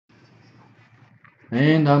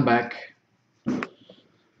And I'm back.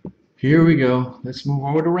 Here we go. Let's move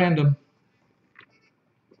over to random.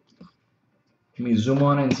 Let me zoom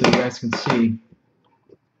on in so you guys can see.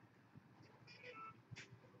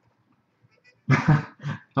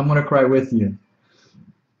 I'm gonna cry with you.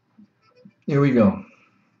 Here we go.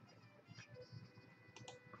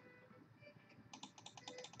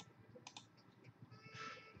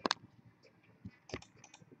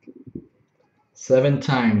 Seven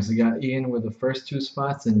times. We got Ian with the first 2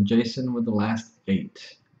 spots and Jason with the last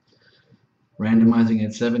 8. Randomizing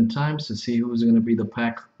it 7 times to see who's going to be the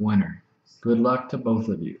pack winner. Good luck to both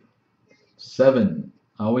of you. 7.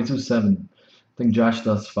 I always do 7. I think Josh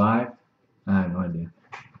does 5. I have no idea.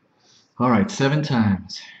 Alright, 7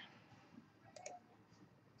 times.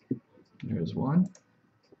 There's 1,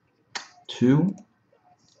 2,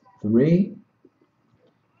 3,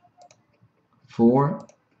 4,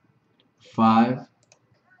 5,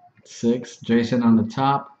 6. Jason on the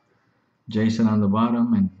top, Jason on the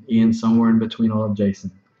bottom, and Ian somewhere in between all of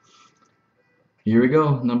Jason. Here we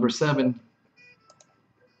go, number 7.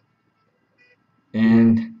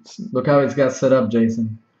 And look how it's got set up,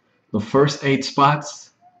 Jason. The first 8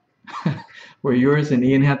 spots were yours, and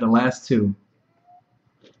Ian had the last 2.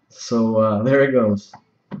 So there it goes.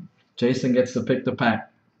 Jason gets to pick the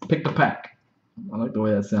pack. Pick the pack. I like the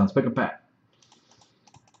way that sounds. Pick a pack.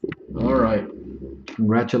 All right.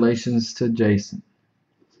 Congratulations to Jason.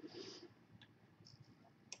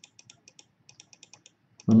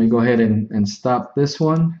 Let me go ahead and stop this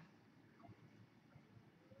one.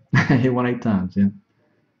 He won 8 times, yeah.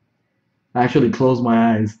 I actually closed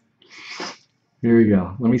my eyes. Here we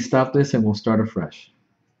go. Let me stop this and we'll start afresh.